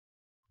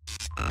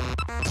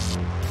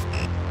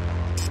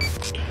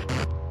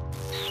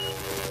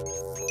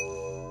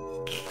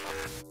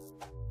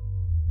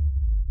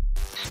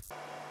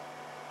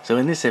So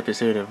in this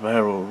episode of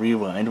Viral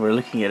Rewind, we're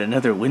looking at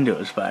another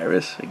Windows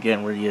virus.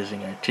 Again, we're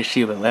using our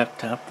Toshiba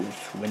laptop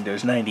with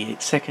Windows 98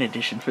 2nd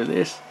edition for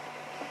this.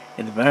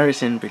 And the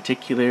virus in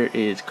particular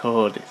is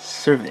called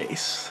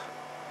Service.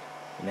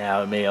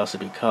 Now, it may also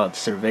be called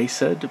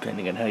Servese,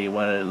 depending on how you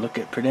want to look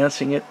at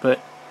pronouncing it, but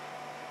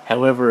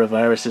however a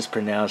virus is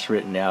pronounced,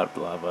 written out,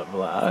 blah, blah,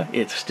 blah,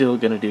 it's still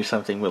going to do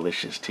something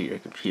malicious to your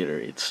computer.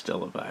 It's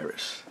still a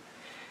virus.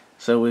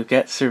 So we've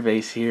got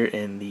Service here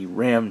in the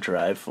RAM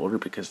drive folder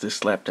because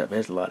this laptop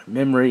has a lot of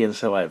memory, and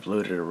so I've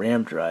loaded a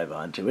RAM drive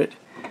onto it.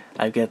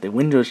 I've got the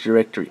Windows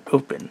directory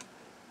open.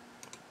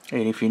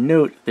 And if you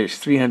note, there's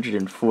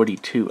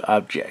 342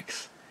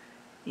 objects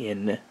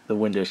in the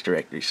Windows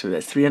directory. So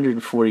that's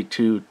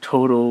 342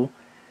 total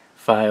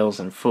files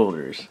and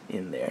folders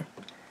in there.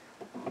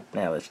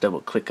 Now let's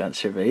double click on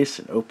Service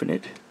and open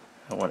it.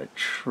 I want to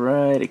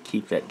try to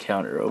keep that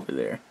counter over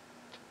there.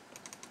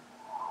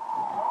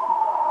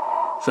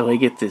 So I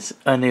get this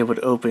unable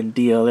to open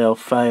DLL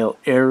file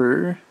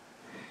error.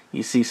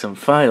 You see some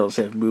files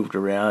have moved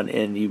around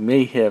and you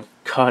may have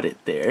caught it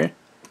there.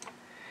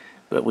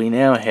 But we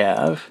now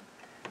have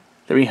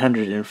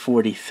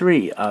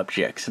 343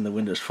 objects in the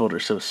Windows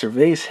folder. So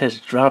Service has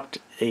dropped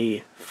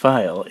a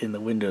file in the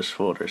Windows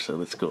folder. So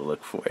let's go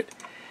look for it.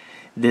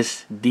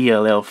 This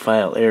DLL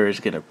file error is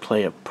going to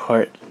play a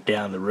part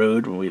down the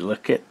road when we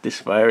look at this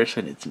virus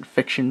and its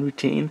infection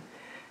routine.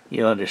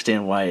 You'll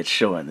understand why it's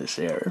showing this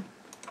error.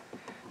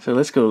 So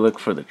let's go look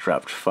for the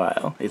dropped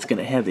file. It's going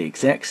to have the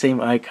exact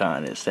same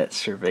icon as that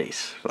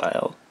Service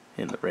file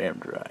in the RAM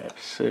drive.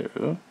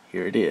 So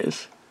here it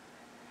is.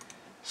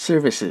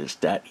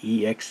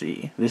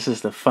 Services.exe. This is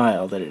the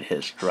file that it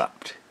has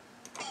dropped.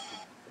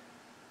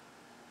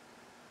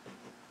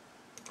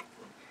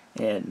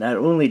 And not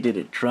only did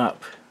it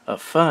drop a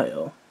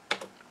file,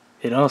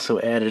 it also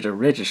added a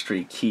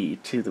registry key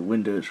to the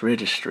Windows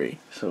registry.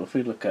 So if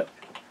we look up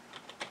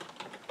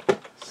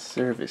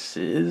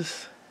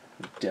Services.exe,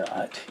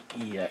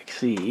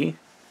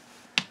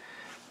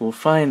 we'll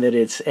find that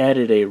it's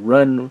added a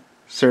run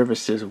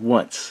services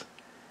once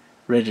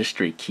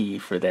registry key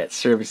for that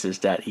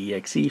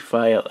services.exe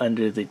file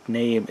under the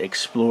name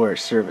Explore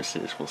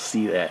Services. We'll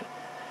see that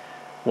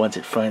once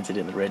it finds it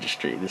in the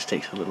registry. This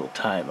takes a little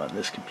time on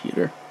this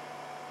computer.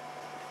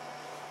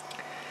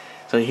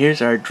 So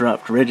here's our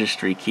dropped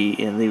registry key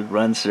in the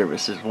Run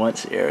Services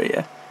Once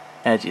area.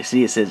 As you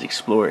see, it says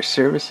Explore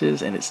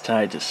Services and it's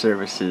tied to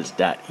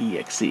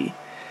Services.exe.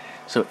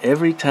 So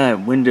every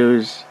time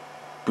Windows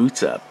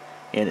boots up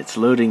and it's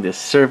loading the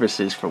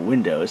services for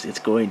Windows, it's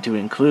going to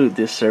include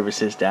this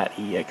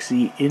Services.exe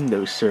in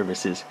those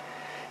services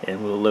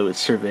and will load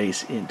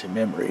Service into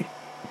memory.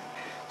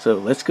 So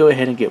let's go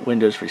ahead and get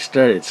Windows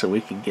restarted so we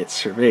can get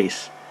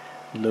Service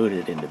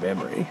loaded into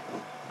memory.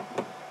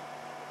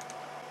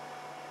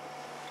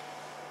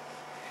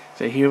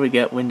 So here we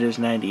got Windows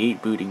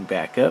 98 booting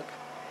back up,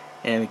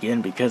 and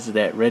again, because of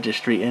that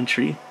registry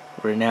entry,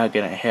 we're now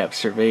going to have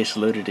Service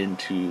loaded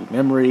into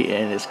memory,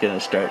 and it's going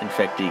to start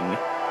infecting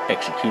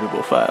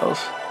executable files.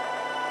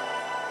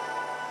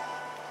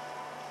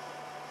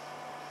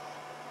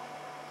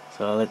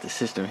 So I'll let the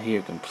system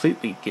here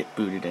completely get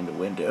booted into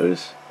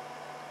Windows.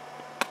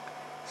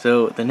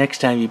 So the next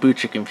time you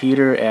boot your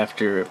computer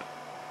after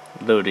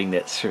loading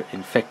that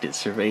infected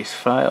Service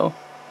file,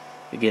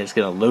 again, it's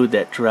going to load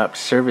that dropped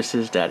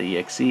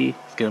services.exe.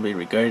 It's going to be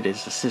regarded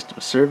as a system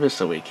service,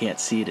 so we can't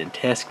see it in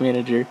Task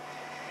Manager.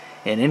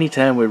 And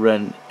anytime we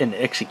run an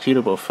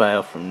executable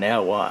file from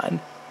now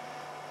on,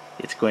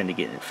 it's going to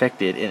get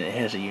infected, and it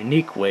has a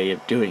unique way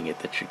of doing it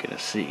that you're going to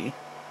see,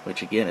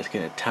 which again is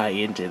going to tie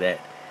into that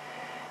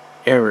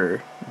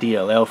error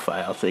DLL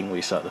file thing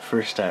we saw the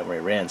first time we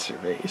ran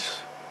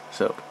Service.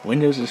 So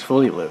Windows is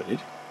fully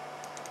loaded,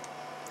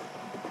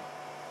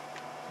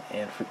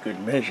 and for good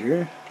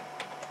measure,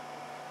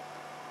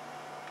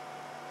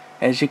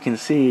 as you can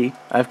see,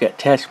 I've got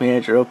Task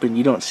Manager open.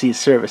 You don't see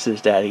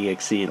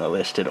Services.exe in the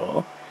list at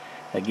all.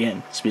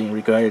 Again, it's being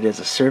regarded as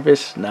a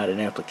service, not an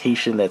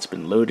application that's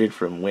been loaded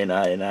from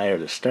WinI or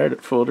the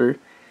startup folder.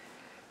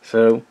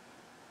 So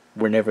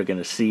we're never going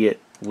to see it.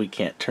 We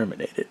can't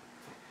terminate it.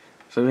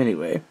 So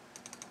anyway,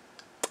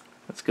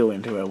 let's go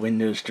into our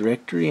Windows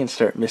directory and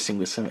start messing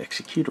with some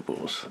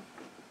executables.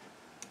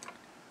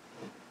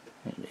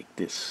 And make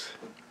this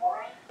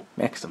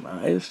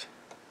maximized.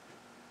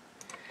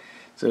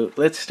 So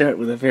let's start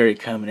with a very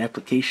common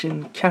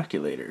application,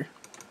 Calculator.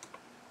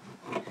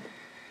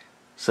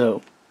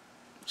 So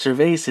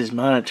Service is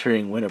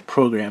monitoring when a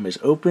program is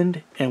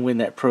opened and when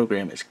that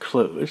program is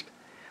closed.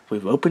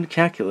 We've opened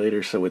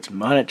Calculator, so it's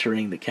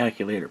monitoring the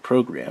Calculator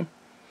program,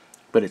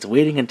 but it's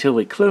waiting until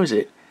we close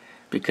it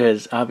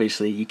because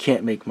obviously you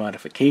can't make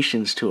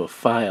modifications to a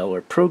file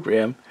or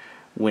program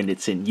when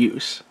it's in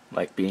use,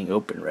 like being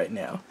open right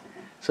now.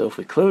 So if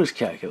we close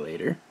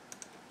Calculator,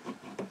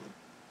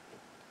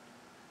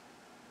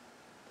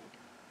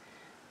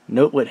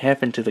 note what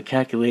happened to the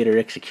Calculator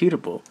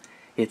executable.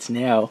 It's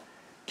now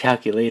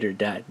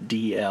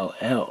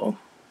calculator.dll.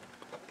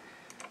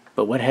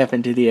 But what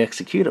happened to the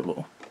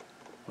executable?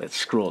 Let's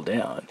scroll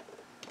down.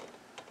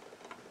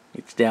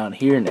 It's down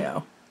here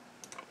now.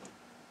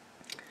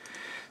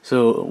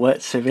 So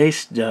what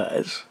Service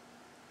does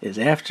is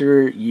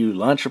after you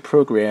launch a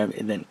program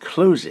and then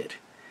close it,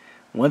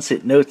 once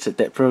it notes that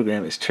that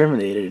program is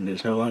terminated and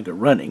is no longer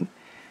running,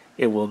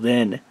 it will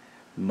then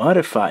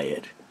modify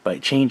it by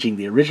changing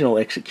the original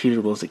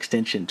executables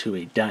extension to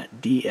a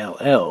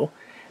 .dll,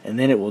 and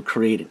then it will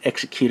create an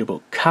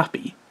executable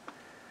copy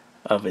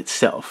of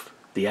itself,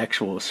 the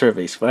actual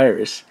Service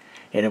virus,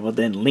 and it will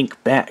then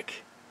link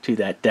back to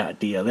that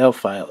 .dll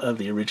file of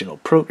the original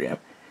program.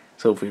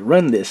 So if we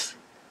run this,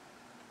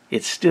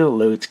 it still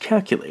loads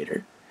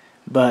calculator,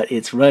 but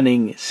it's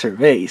running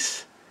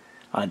Service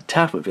on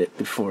top of it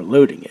before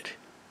loading it.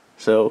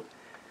 So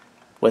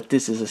what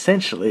this is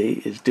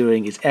essentially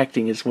doing is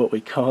acting as what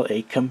we call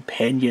a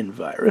companion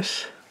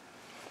virus.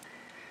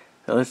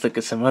 Now let's look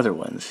at some other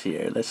ones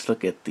here. Let's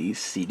look at the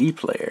CD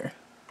player.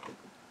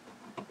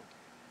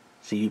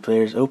 CD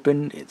player is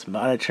open, it's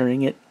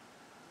monitoring it.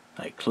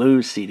 I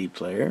close CD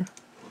player.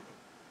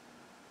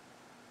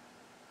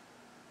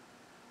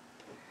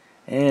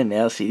 And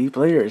now CD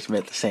player has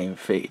met the same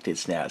fate.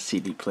 It's now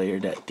CD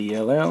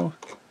player.dll,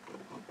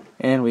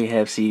 and we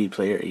have CD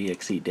player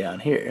exe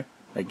down here.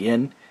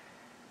 Again,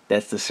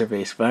 that's the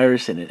Service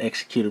virus in an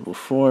executable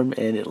form,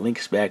 and it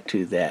links back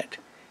to that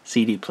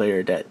CD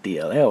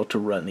player.dll to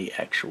run the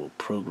actual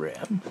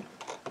program.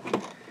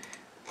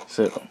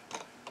 So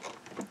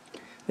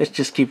let's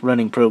just keep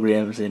running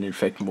programs and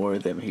infect more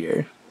of them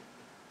here.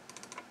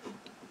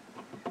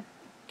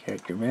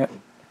 Character map.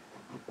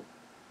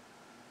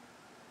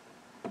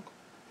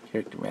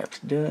 Character map's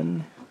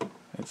done.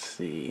 Let's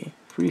see.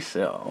 Free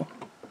cell.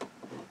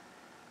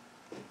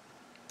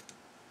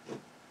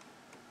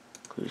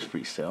 Close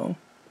free cell.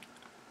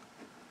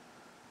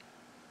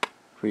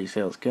 Free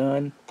cell's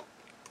gone.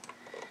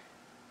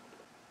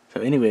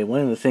 So anyway,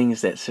 one of the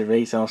things that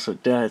Service also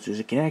does is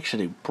it can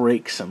actually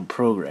break some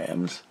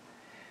programs.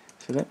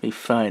 So let me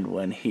find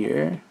one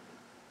here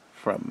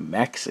from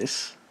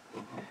Maxis,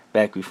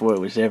 back before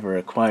it was ever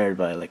acquired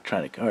by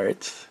Electronic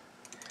Arts,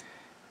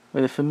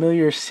 with a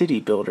familiar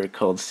city builder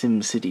called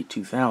SimCity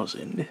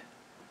 2000.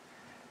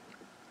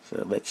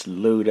 So let's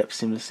load up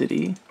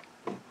SimCity.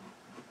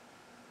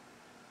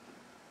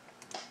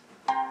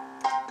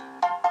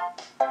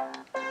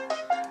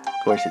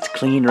 Of course, it's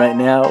clean right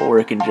now,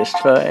 working just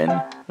fine.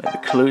 Let me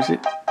close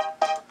it.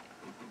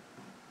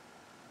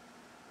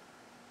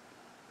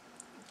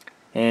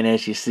 And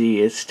as you see,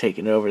 it's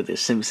taken over the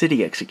SimCity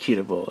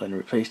executable and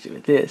replaced it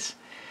with this.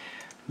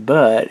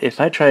 But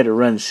if I try to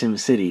run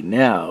SimCity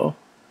now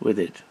with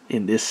it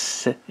in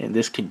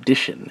this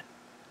condition,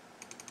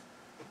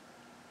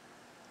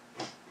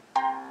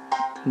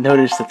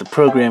 notice that the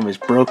program is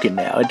broken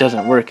now. It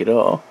doesn't work at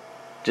all.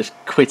 It just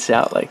quits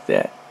out like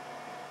that.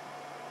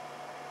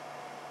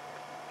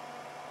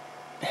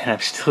 And I'm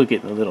still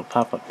getting the little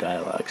pop-up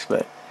dialogues,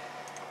 but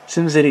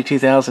SimCity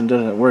 2000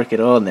 doesn't work at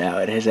all now.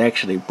 It has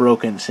actually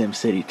broken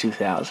SimCity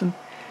 2000.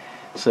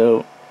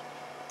 So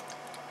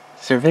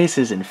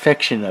Service's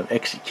infection of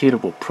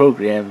executable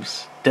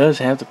programs does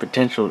have the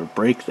potential to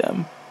break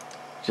them.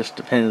 Just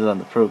depends on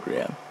the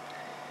program.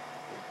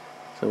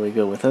 So we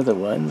go with other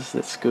ones.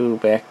 Let's go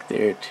back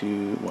there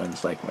to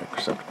ones like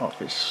Microsoft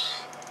Office.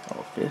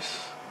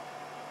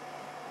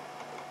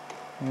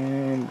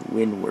 And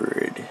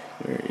WinWord.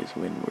 Where is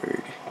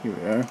WinWord? Here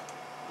we are.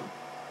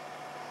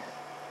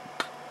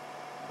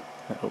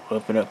 I'll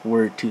open up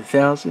Word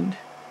 2000.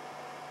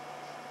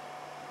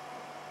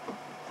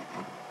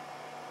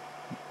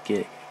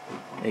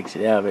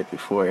 Exit out of it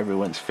before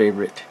everyone's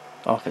favorite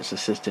Office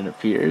assistant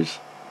appears.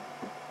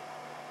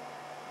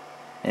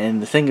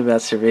 And the thing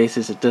about Service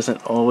is it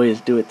doesn't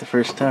always do it the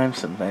first time.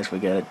 Sometimes we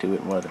gotta do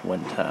it more than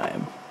one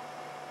time.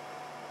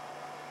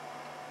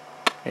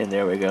 And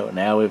there we go.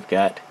 Now we've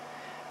got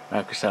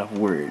Microsoft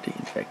Word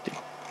infected.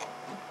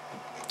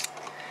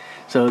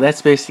 So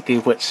that's basically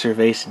what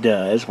Service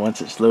does.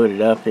 Once it's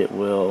loaded up, it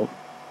will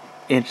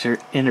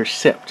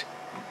intercept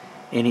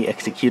any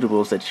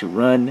executables that you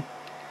run,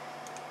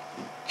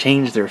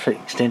 change their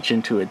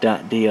extension to a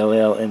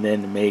 .dll, and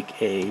then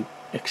make a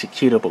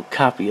executable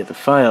copy of the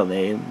file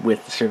name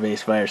with the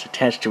Service virus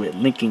attached to it,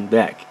 linking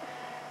back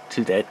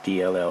to that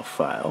DLL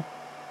file.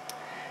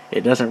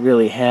 It doesn't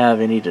really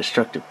have any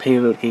destructive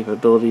payload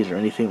capabilities or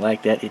anything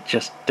like that. It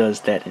just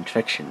does that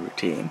infection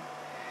routine.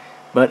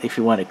 But if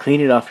you want to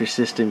clean it off your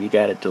system, you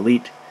got to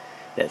delete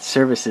that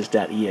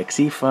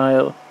Services.exe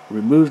file,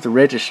 remove the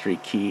registry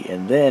key,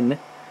 and then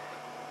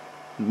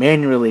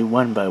manually,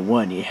 one by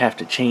one, you have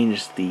to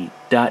change the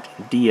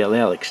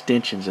 .dll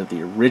extensions of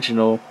the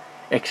original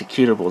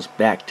executables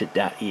back to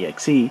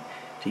 .exe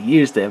to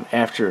use them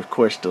after, of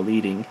course,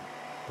 deleting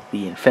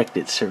the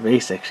infected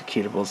Service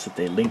executables that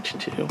they linked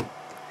to.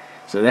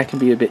 So that can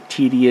be a bit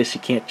tedious.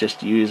 You can't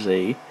just use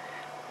a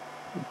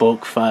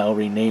bulk file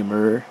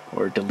renamer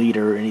or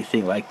deleter or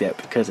anything like that,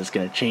 because it's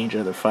going to change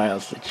other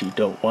files that you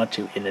don't want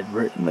to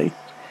inadvertently.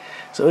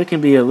 So it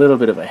can be a little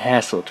bit of a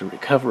hassle to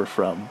recover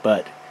from,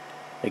 but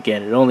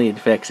again, it only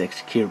infects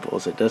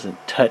executables. It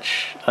doesn't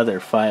touch other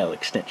file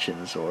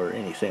extensions or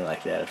anything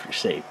like that of your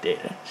saved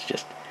data. It's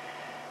just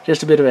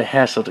just a bit of a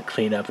hassle to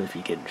clean up if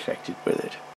you get infected with it.